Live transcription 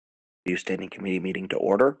Standing Committee meeting to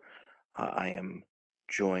order. I am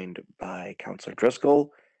joined by Councilor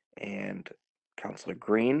Driscoll and Councilor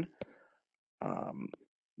Green.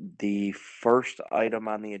 The first item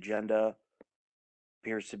on the agenda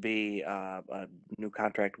appears to be a new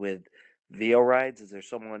contract with VO Rides. Is there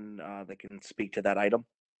someone that can speak to that item?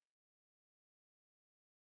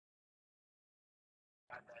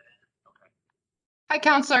 Hi,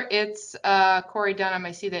 Counselor. It's Corey Dunham.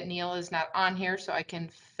 I see that Neil is not on here, so I can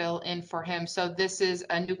fill in for him. So this is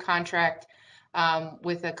a new contract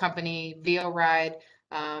with a company, VO Ride,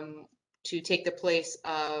 to take the place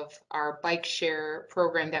of our bike share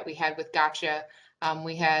program that we had with Gotcha.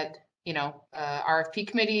 We had, RFP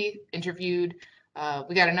committee interviewed.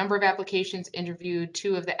 We got a number of applications, interviewed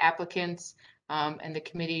 2 of the applicants, and the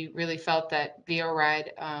committee really felt that VO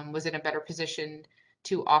Ride was in a better position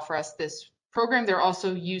to offer us this program. They're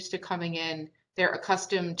also used to coming in, they're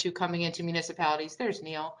accustomed to coming into municipalities, there's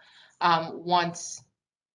Neil, once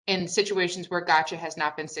in situations where Gotcha has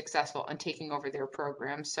not been successful in taking over their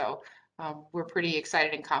program. So we're pretty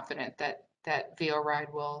excited and confident that VO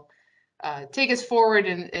Ride will take us forward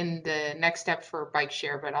in the next step for bike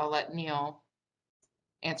share, but I'll let Neil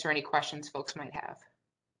answer any questions folks might have.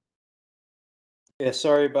 Yeah,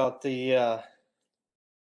 sorry about the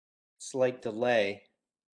slight delay.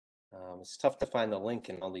 It's tough to find the link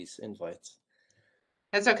in all these invites.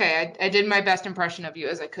 That's okay. I did my best impression of you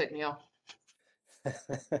as I could, Neil.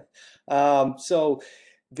 So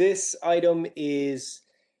this item is,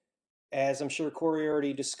 as I'm sure Corey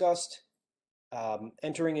already discussed,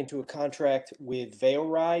 entering into a contract with VO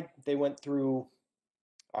Ride. They went through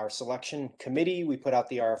our selection committee. We put out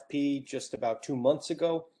the RFP just about 2 months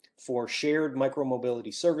ago for shared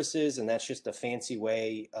micromobility services, and that's just a fancy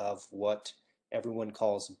way of what everyone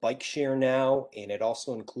calls bike share now, and it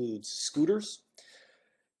also includes scooters.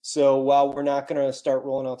 So while we're not going to start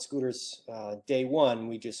rolling out scooters day one,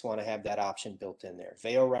 we just want to have that option built in there.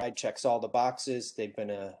 VO Ride checks all the boxes. They've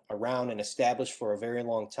been around and established for a very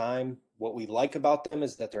long time. What we like about them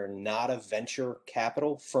is that they're not a venture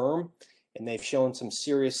capital firm, and they've shown some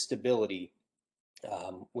serious stability,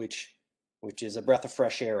 which is a breath of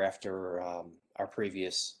fresh air after our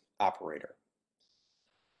previous operator.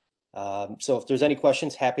 So if there's any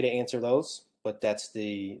questions, happy to answer those, but that's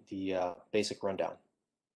the basic rundown.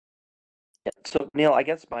 So Neil, I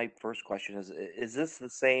guess my first question is this the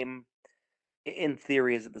same, in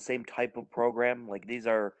theory, is it the same type of program? Like these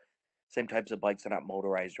are same types of bikes, they're not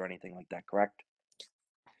motorized or anything like that, correct?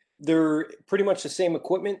 They're pretty much the same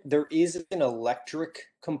equipment. There is an electric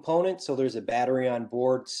component, so there's a battery on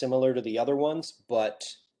board similar to the other ones, but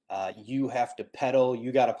you have to pedal,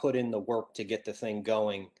 you got to put in the work to get the thing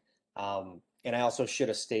going. And I also should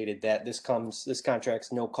have stated that this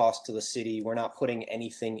contract's no cost to the city. We're not putting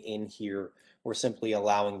anything in here. We're simply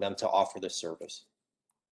allowing them to offer the service.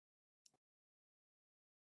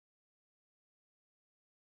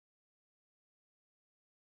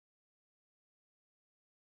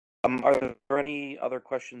 Are there any other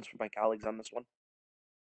questions from my colleagues on this one?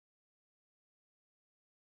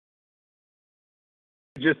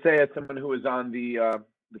 Just say, as someone who was on the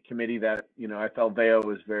committee, that I felt VEO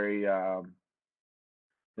was very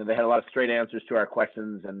they had a lot of straight answers to our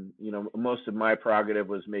questions, and most of my prerogative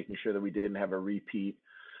was making sure that we didn't have a repeat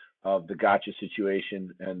of the Gotcha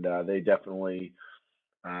situation, and they definitely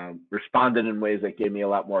responded in ways that gave me a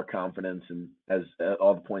lot more confidence. And as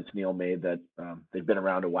all the points Neil made, that they've been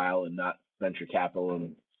around a while and not venture capital,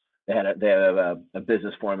 and they have a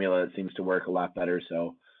business formula that seems to work a lot better.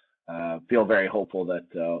 So feel very hopeful that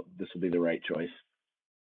this will be the right choice.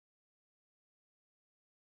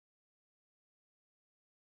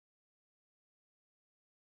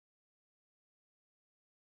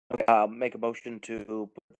 Okay, make a motion to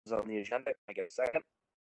put this on the agenda. Can I get a second?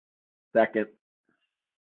 Second.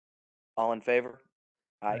 All in favor?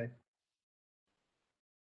 Aye.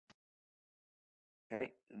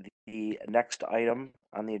 Okay. The next item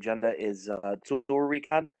on the agenda is sewer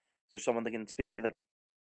recon. Is there someone that can speak to that?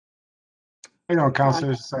 Hey,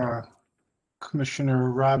 councilors,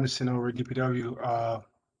 Commissioner Robinson over at DPW.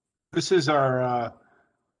 This is our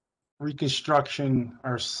reconstruction,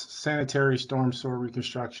 our sanitary storm sewer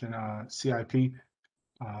reconstruction CIP.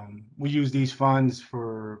 We use these funds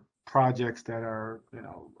for projects that are,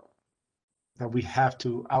 that we have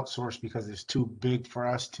to outsource because it's too big for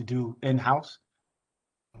us to do in-house.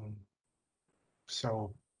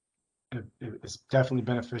 So it's definitely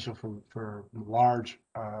beneficial for large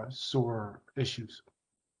sewer issues.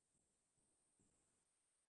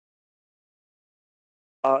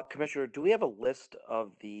 Commissioner, do we have a list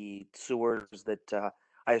of the sewers that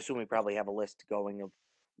I assume we probably have a list going of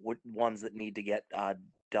what ones that need to get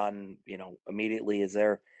done, immediately? Is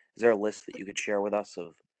there a list that you could share with us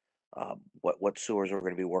of what sewers we're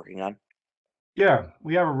going to be working on? Yeah,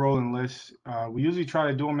 we have a rolling list. We usually try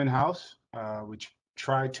to do them in-house. We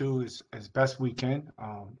try to as best we can,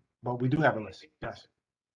 but we do have a list. Yes,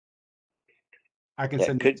 I can Yeah,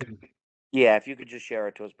 send it to you. yeah, if you could just share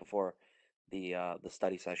it to us before the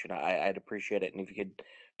study session, I'd appreciate it. And if you could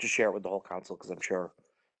just share it with the whole council, because I'm sure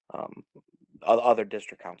um, other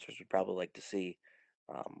district councilors would probably like to see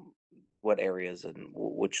um, what areas and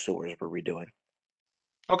which sewers we're redoing.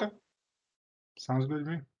 Okay, sounds good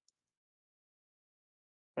to me.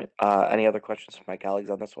 Right. Any other questions from my colleagues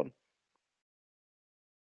on this one?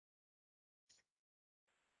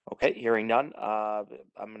 Okay, hearing none. I'm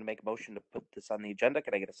going to make a motion to put this on the agenda.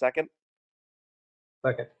 Can I get a second?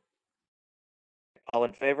 Second. All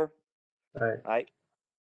in favor? Aye. Aye.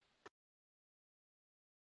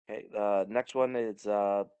 Okay, the next one is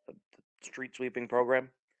street sweeping program.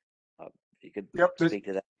 If you could Yep, speak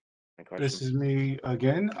to that. My this question. is me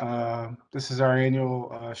again. This is our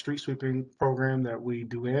annual street sweeping program that we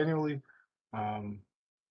do annually. Um,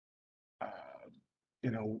 uh, you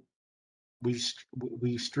know, we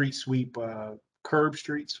street sweep curb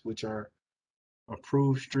streets, which are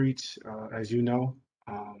approved streets, as you know.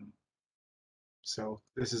 So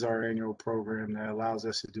this is our annual program that allows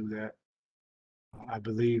us to do that. I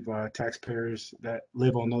believe taxpayers that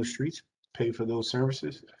live on those streets pay for those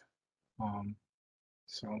services.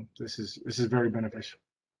 So this is very beneficial.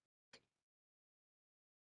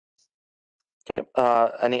 Yep.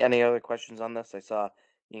 Any other questions on this? I saw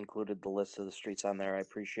you included the list of the streets on there. I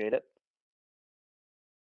appreciate it.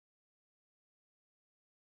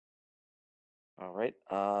 All right.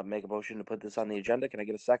 Make a motion to put this on the agenda. Can I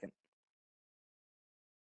get a second?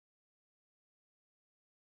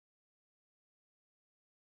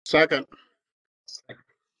 Second.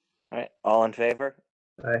 All right. All in favor?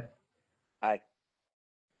 Aye. Aye.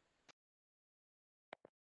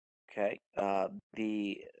 Okay.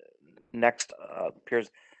 The next appears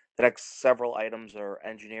the next several items are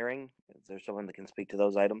engineering. Is there someone that can speak to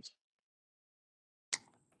those items?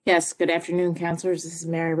 Yes, good afternoon, councilors. This is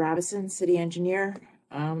Mary Robinson, city engineer.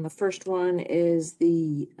 The first one is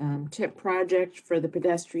the TIP project for the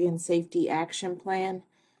pedestrian safety action plan.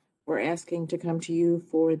 We're asking to come to you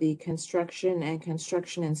for the construction and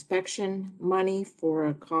construction inspection money for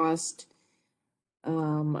a cost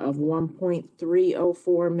of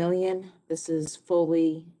 1.304 million. This is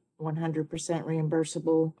fully 100%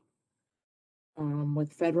 reimbursable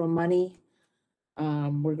with federal money.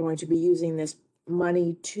 We're going to be using this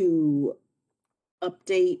money to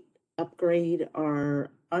upgrade our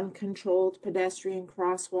uncontrolled pedestrian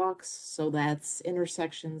crosswalks. So that's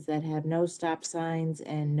intersections that have no stop signs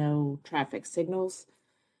and no traffic signals.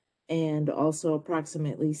 And also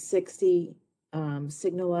approximately 60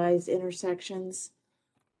 signalized intersections.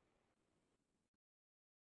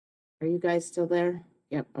 Are you guys still there?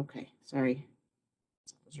 Yep, okay, sorry.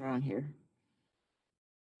 Something's wrong here.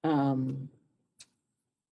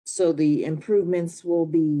 So the improvements will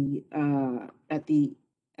be at the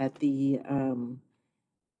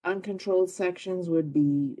uncontrolled sections would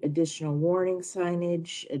be additional warning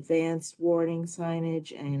signage, advanced warning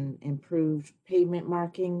signage, and improved pavement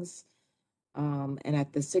markings. And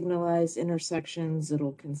at the signalized intersections,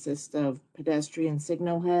 it'll consist of pedestrian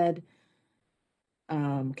signal head,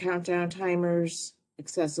 countdown timers,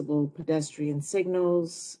 accessible pedestrian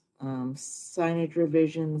signals, signage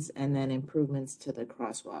revisions, and then improvements to the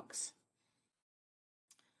crosswalks.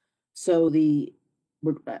 So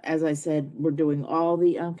as I said, we're doing all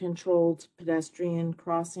the uncontrolled pedestrian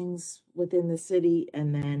crossings within the city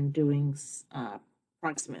and then doing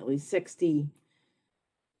approximately 60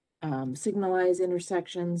 signalized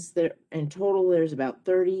intersections. There in total, there's about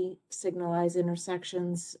 30 signalized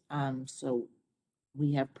intersections. So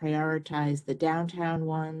we have prioritized the downtown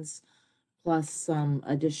ones, plus some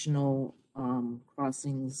additional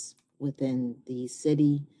crossings within the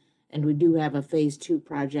city. And we do have a phase 2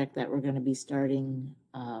 project that we're going to be starting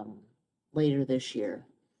later this year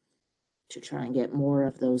to try and get more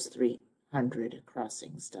of those 300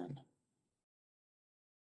 crossings done.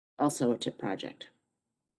 Also a TIP project.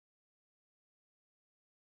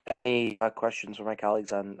 Any questions from my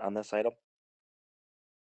colleagues on this item?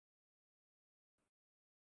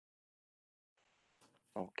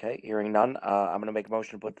 Okay, hearing none. I'm going to make a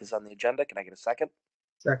motion to put this on the agenda. Can I get a second?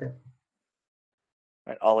 Second.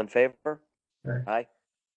 All right, all in favor? Aye. Aye.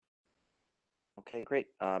 Okay, great.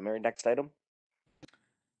 Mary, next item.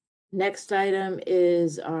 Next item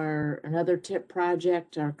is another TIP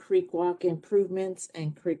project, our Creek Walk improvements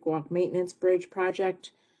and Creek Walk maintenance bridge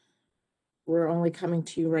project. we're only coming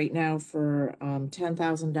to you right now for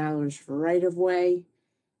 $10,000 for right-of-way.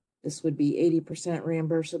 This would be 80%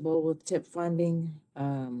 reimbursable with TIP funding.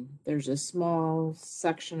 There's a small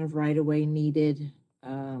section of right-of-way needed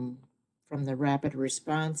from the rapid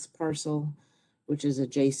response parcel, which is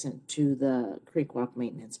adjacent to the Creek Walk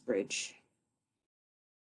Maintenance Bridge.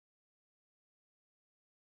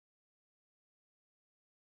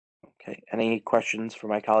 Okay, any questions for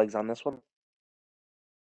my colleagues on this one? All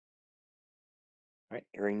right,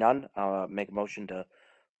 hearing none, I'll make a motion to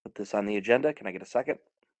put this on the agenda. Can I get a second?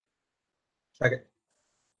 Second.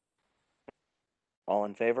 All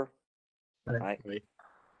in favor? Aye. Aye.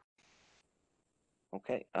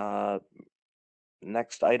 Okay,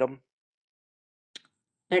 next item.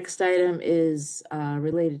 Next item is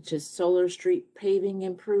related to Solar Street paving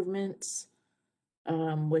improvements,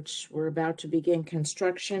 which we're about to begin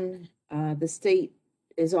construction. The state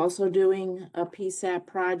is also doing a PSAP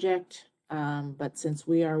project, but since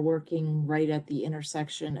we are working right at the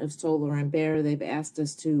intersection of Solar and Bear, they've asked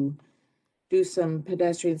us to do some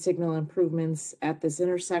pedestrian signal improvements at this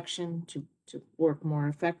intersection to work more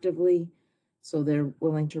effectively. So they're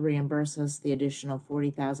willing to reimburse us the additional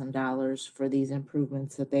 $40,000 for these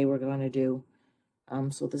improvements that they were going to do.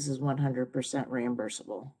 So this is 100%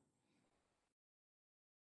 reimbursable.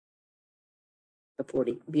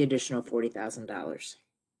 The additional $40,000.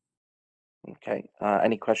 Okay,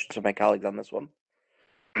 any questions from my colleagues on this one?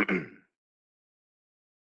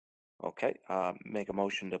 Okay, make a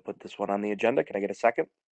motion to put this one on the agenda. Can I get a second?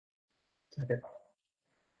 Second.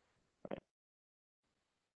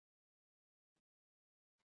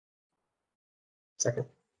 Second.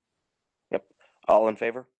 Yep, all in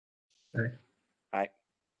favor? Aye. Aye.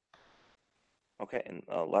 Okay, and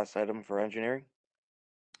last item for engineering?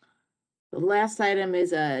 The last item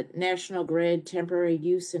is a National Grid temporary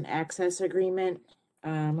use and access agreement.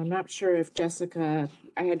 I'm not sure if Jessica,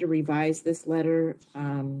 I had to revise this letter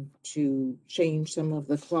to change some of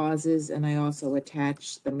the clauses, and I also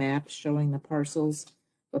attached the maps showing the parcels.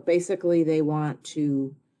 But basically, they want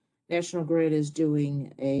to, National Grid is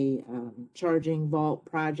doing a charging vault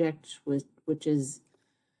project which is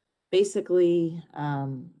basically,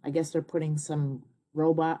 I guess they're putting some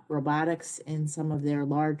robotics in some of their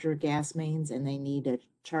larger gas mains, and they need a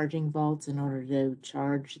charging vaults in order to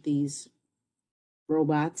charge these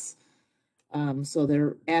robots. So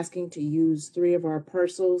they're asking to use 3 of our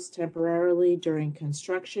parcels temporarily during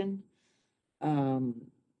construction.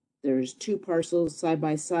 There's 2 parcels side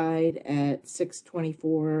by side at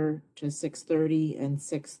 624 to 630 and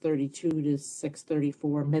 632 to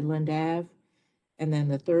 634 Midland Ave. And then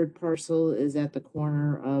the 3rd parcel is at the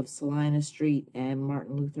corner of Salina Street and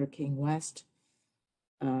Martin Luther King West.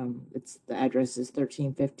 The address is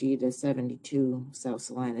 1350 to 72 South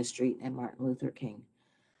Salina Street and Martin Luther King.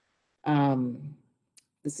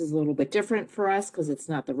 This is a little bit different for us because it's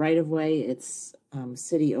not the right of way, it's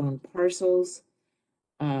city-owned parcels.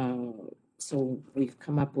 So we've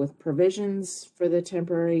come up with provisions for the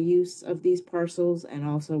temporary use of these parcels, and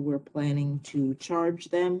also we're planning to charge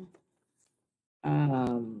them.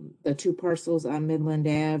 The 2 parcels on Midland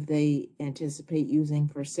Ave, they anticipate using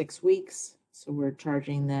for 6 weeks. So we're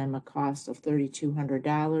charging them a cost of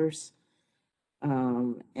 $3,200.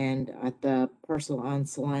 And at the parcel on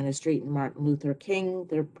Salina Street and Martin Luther King,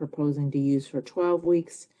 they're proposing to use for 12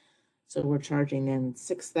 weeks. So we're charging them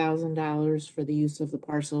 $6,000 for the use of the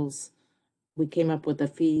parcels. We came up with the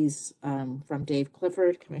fees from Dave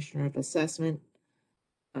Clifford, Commissioner of Assessment.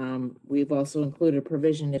 We've also included a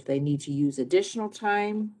provision if they need to use additional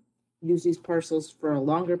time, use these parcels for a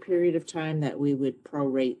longer period of time, that we would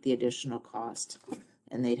prorate the additional cost,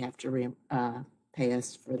 and they'd have to pay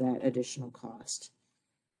us for that additional cost.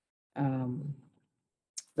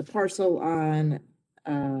 The parcel on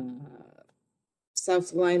South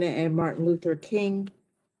Salina and Martin Luther King,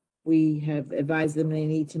 we have advised them they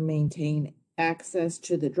need to maintain access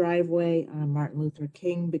to the driveway on Martin Luther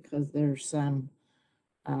King because there's some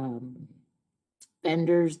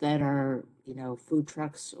vendors that are, food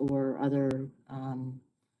trucks or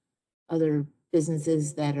other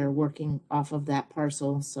businesses that are working off of that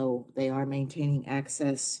parcel. So they are maintaining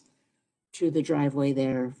access to the driveway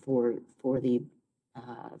there for the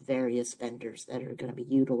various vendors that are going to be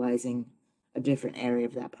utilizing a different area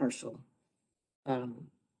of that parcel.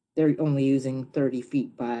 They're only using 30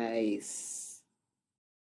 feet by,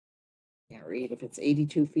 can't read if it's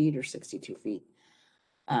 82 feet or 62 feet.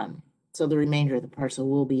 So the remainder of the parcel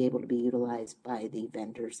will be able to be utilized by the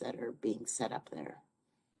vendors that are being set up there.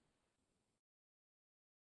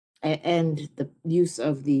 And the use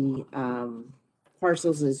of the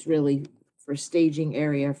parcels is really for staging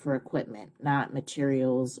area for equipment, not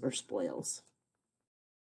materials or spoils.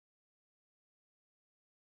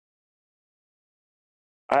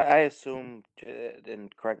 I assume,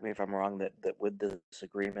 and correct me if I'm wrong, that with this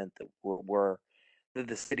agreement that that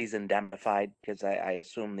the city's indemnified, because I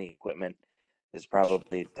assume the equipment is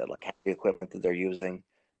probably the like heavy equipment that they're using,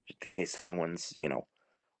 just in case someone's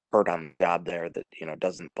hurt on the job there, that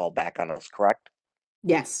doesn't fall back on us. Correct?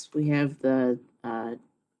 Yes, we have the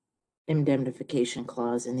indemnification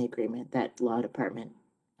clause in the agreement that law department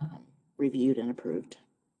reviewed and approved.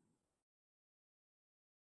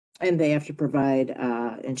 And they have to provide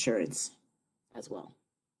insurance as well.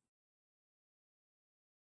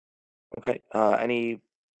 Okay. Any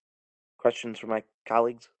questions from my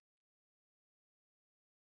colleagues?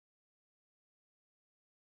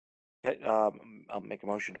 Okay, I'll make a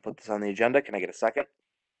motion to put this on the agenda. Can I get a second?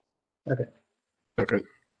 Okay. Okay.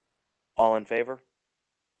 All in favor?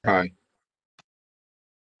 Aye.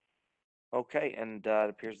 Okay, and it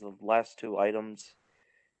appears the last two items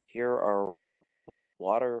here are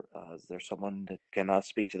water. Is there someone that can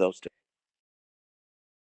speak to those two?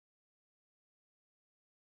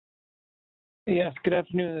 Yes, good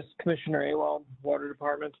afternoon. This is Commissioner Awald, Water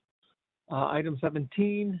Department. Item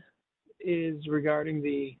 17 is regarding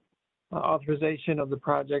the authorization of the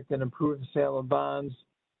project and approved sale of bonds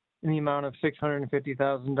in the amount of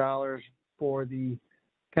 $650,000 for the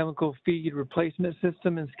chemical feed replacement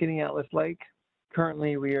system in Skinny Atlas Lake.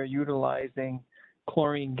 Currently, we are utilizing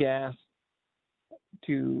chlorine gas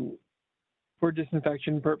for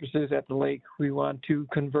disinfection purposes at the lake. We want to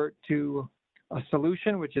convert to a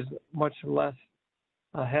solution which is much less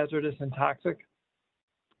hazardous and toxic.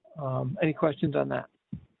 Any questions on that?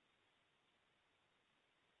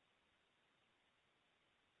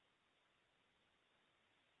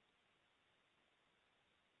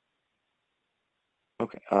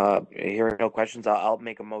 Okay. Hearing no questions, I'll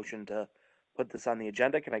make a motion to put this on the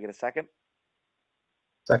agenda. Can I get a second?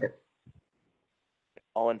 Second.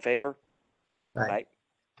 All in favor? Aye.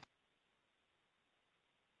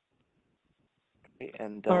 Okay,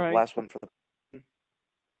 and All right. last one for the.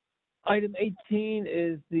 Item 18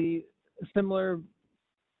 is the similar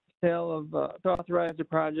sale of, to authorize the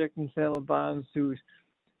project and sale of bonds to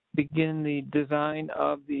begin the design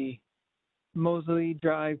of the Mosley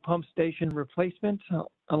Drive pump station replacement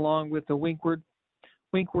along with the Winkworth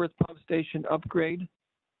pump station upgrade.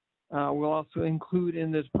 We'll also include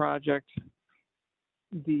in this project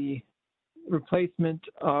the replacement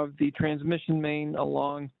of the transmission main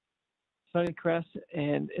along Sunnycrest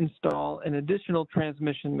and install an additional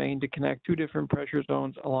transmission main to connect two different pressure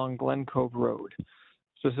zones along Glen Cove Road.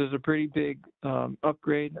 So this is a pretty big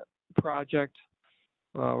upgrade project.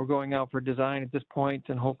 We're going out for design at this point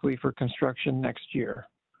and hopefully for construction next year.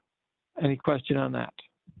 Any question on that?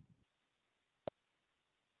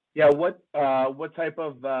 Yeah, what type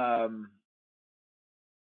of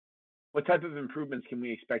improvements can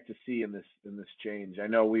we expect to see in this change? I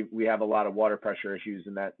know we have a lot of water pressure issues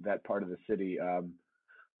in that part of the city.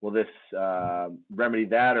 Will this remedy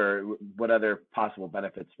that, or what other possible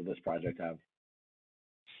benefits will this project have?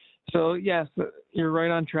 So yes, you're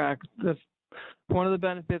right on track. One of the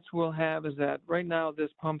benefits we'll have is that right now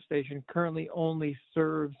this pump station currently only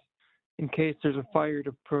serves in case there's a fire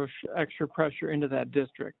to push extra pressure into that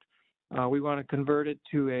district. We want to convert it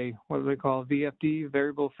to a, what do they call, VFD,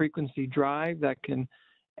 variable frequency drive, that can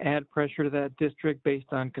add pressure to that district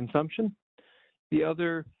based on consumption. The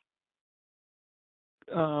other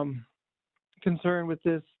concern with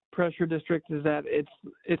this pressure district is that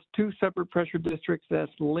it's two separate pressure districts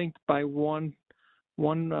that's linked by one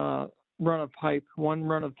run of pipe, one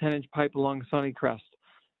run of 10-inch pipe along Sunnycrest.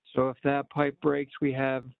 So if that pipe breaks, we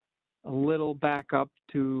have a little backup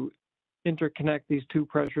to interconnect these two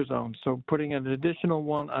pressure zones. So putting an additional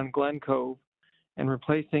one on Glen Cove and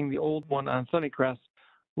replacing the old one on Sunnycrest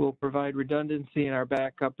will provide redundancy in our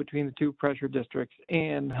backup between the two pressure districts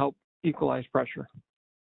and help equalize pressure.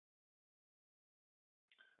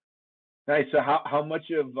 Nice. So how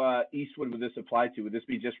much of Eastwood would this apply to? Would this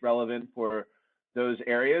be just relevant for those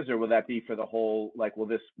areas, or will that be for the whole? Like, will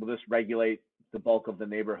this regulate the bulk of the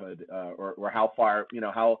neighborhood, or how far?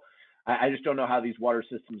 I just don't know how these water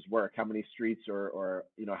systems work. How many streets, or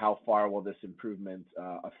how far will this improvement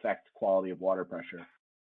affect quality of water pressure?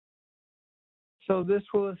 So this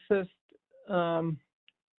will assist some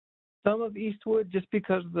of Eastwood just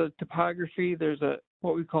because of the topography. There's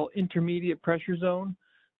what we call intermediate pressure zone,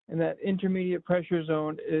 and that intermediate pressure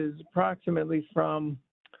zone is approximately from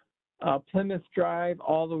Plymouth Drive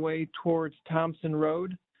all the way towards Thompson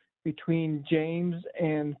Road between James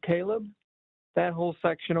and Caleb. that whole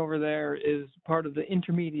section over there is part of the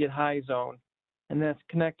intermediate high zone, and that's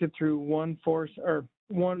connected through one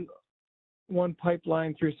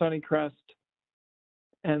pipeline through Sunnycrest,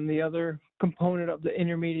 and the other component of the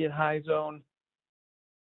intermediate high zone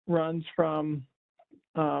runs from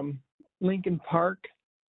Lincoln Park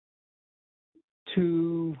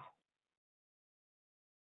to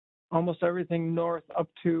almost everything north up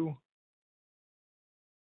to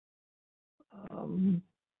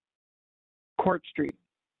Court Street,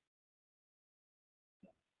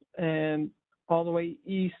 and all the way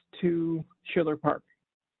east to Schiller Park.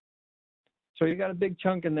 So you got a big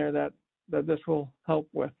chunk in there that this will help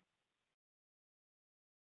with.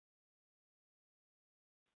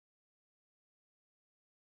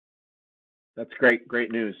 That's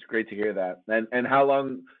great news. Great to hear that. And how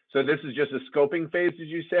long? So this is just a scoping phase, did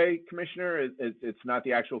you say, Commissioner? It's not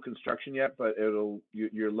the actual construction yet, but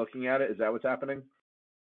you're looking at it. Is that what's happening?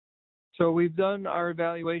 So we've done our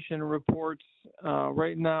evaluation reports.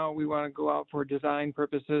 Right now, we want to go out for design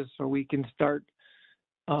purposes so we can start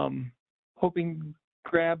hoping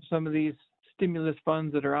grab some of these stimulus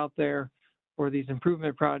funds that are out there for these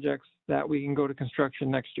improvement projects that we can go to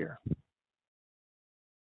construction next year.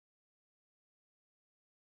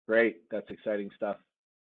 Great. That's exciting stuff.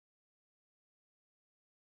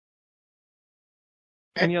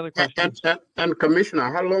 Any other questions? And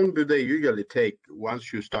Commissioner, how long do they usually take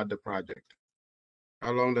once you start the project?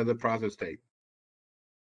 How long does the process take?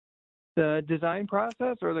 The design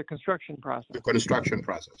process or the construction process? The construction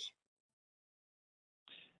process.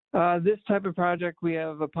 This type of project, we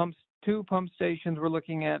have two pump stations we're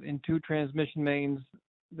looking at and 2 transmission mains.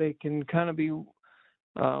 They can kind of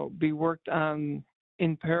be worked on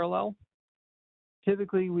in parallel.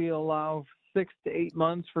 Typically, we allow 6 to 8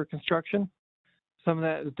 months for construction. Some of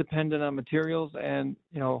that is dependent on materials and,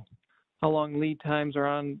 how long lead times are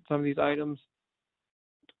on some of these items.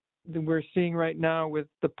 We're seeing right now with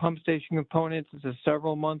the pump station components, it's a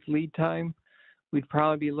several month lead time. We'd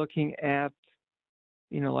probably be looking at,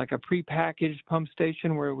 like a prepackaged pump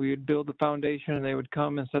station where we would build the foundation and they would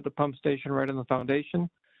come and set the pump station right on the foundation.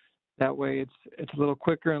 That way it's a little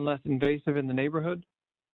quicker and less invasive in the neighborhood.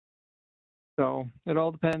 So it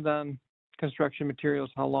all depends on construction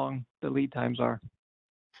materials, how long the lead times are.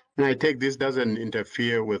 And I take this doesn't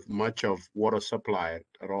interfere with much of water supply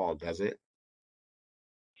at all, does it?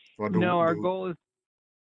 No, our goal is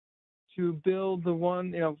to build the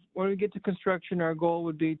one, when we get to construction, our goal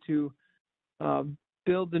would be to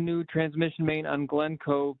build the new transmission main on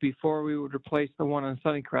Glencoe before we would replace the one on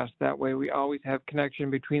Sunnycrest. That way we always have connection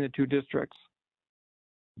between the 2 districts.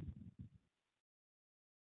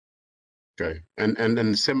 Okay, and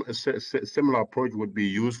then similar approach would be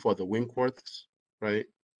used for the Winkworths, right?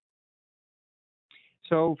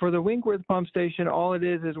 So for the Winkworth pump station, all it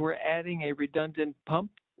is we're adding a redundant pump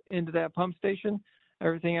into that pump station.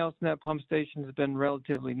 Everything else in that pump station has been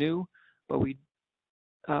relatively new, but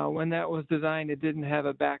when that was designed, it didn't have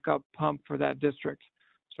a backup pump for that district.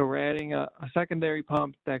 So we're adding a secondary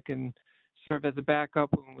pump that can serve as a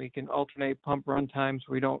backup, and we can alternate pump run times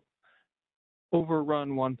so we don't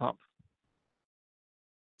overrun one pump.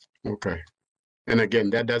 Okay, and again,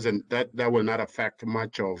 that will not affect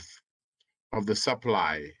much of the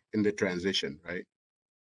supply in the transition, right?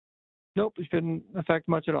 Nope, it shouldn't affect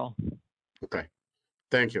much at all. Okay,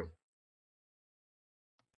 thank you.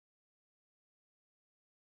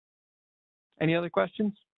 Any other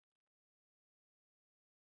questions?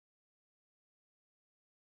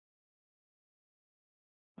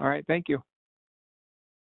 All right, thank you.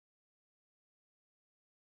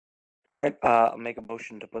 Right, I'll make a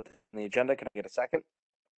motion to put on the agenda. Can I get a second?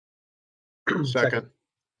 Second.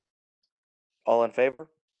 All in favor?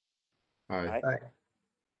 Aye. Aye.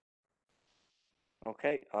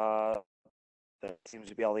 Okay, that seems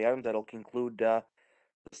to be all the items. That'll conclude the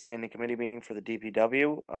standing committee meeting for the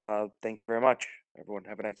DPW. Thank you very much, everyone.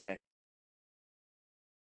 Have a nice day.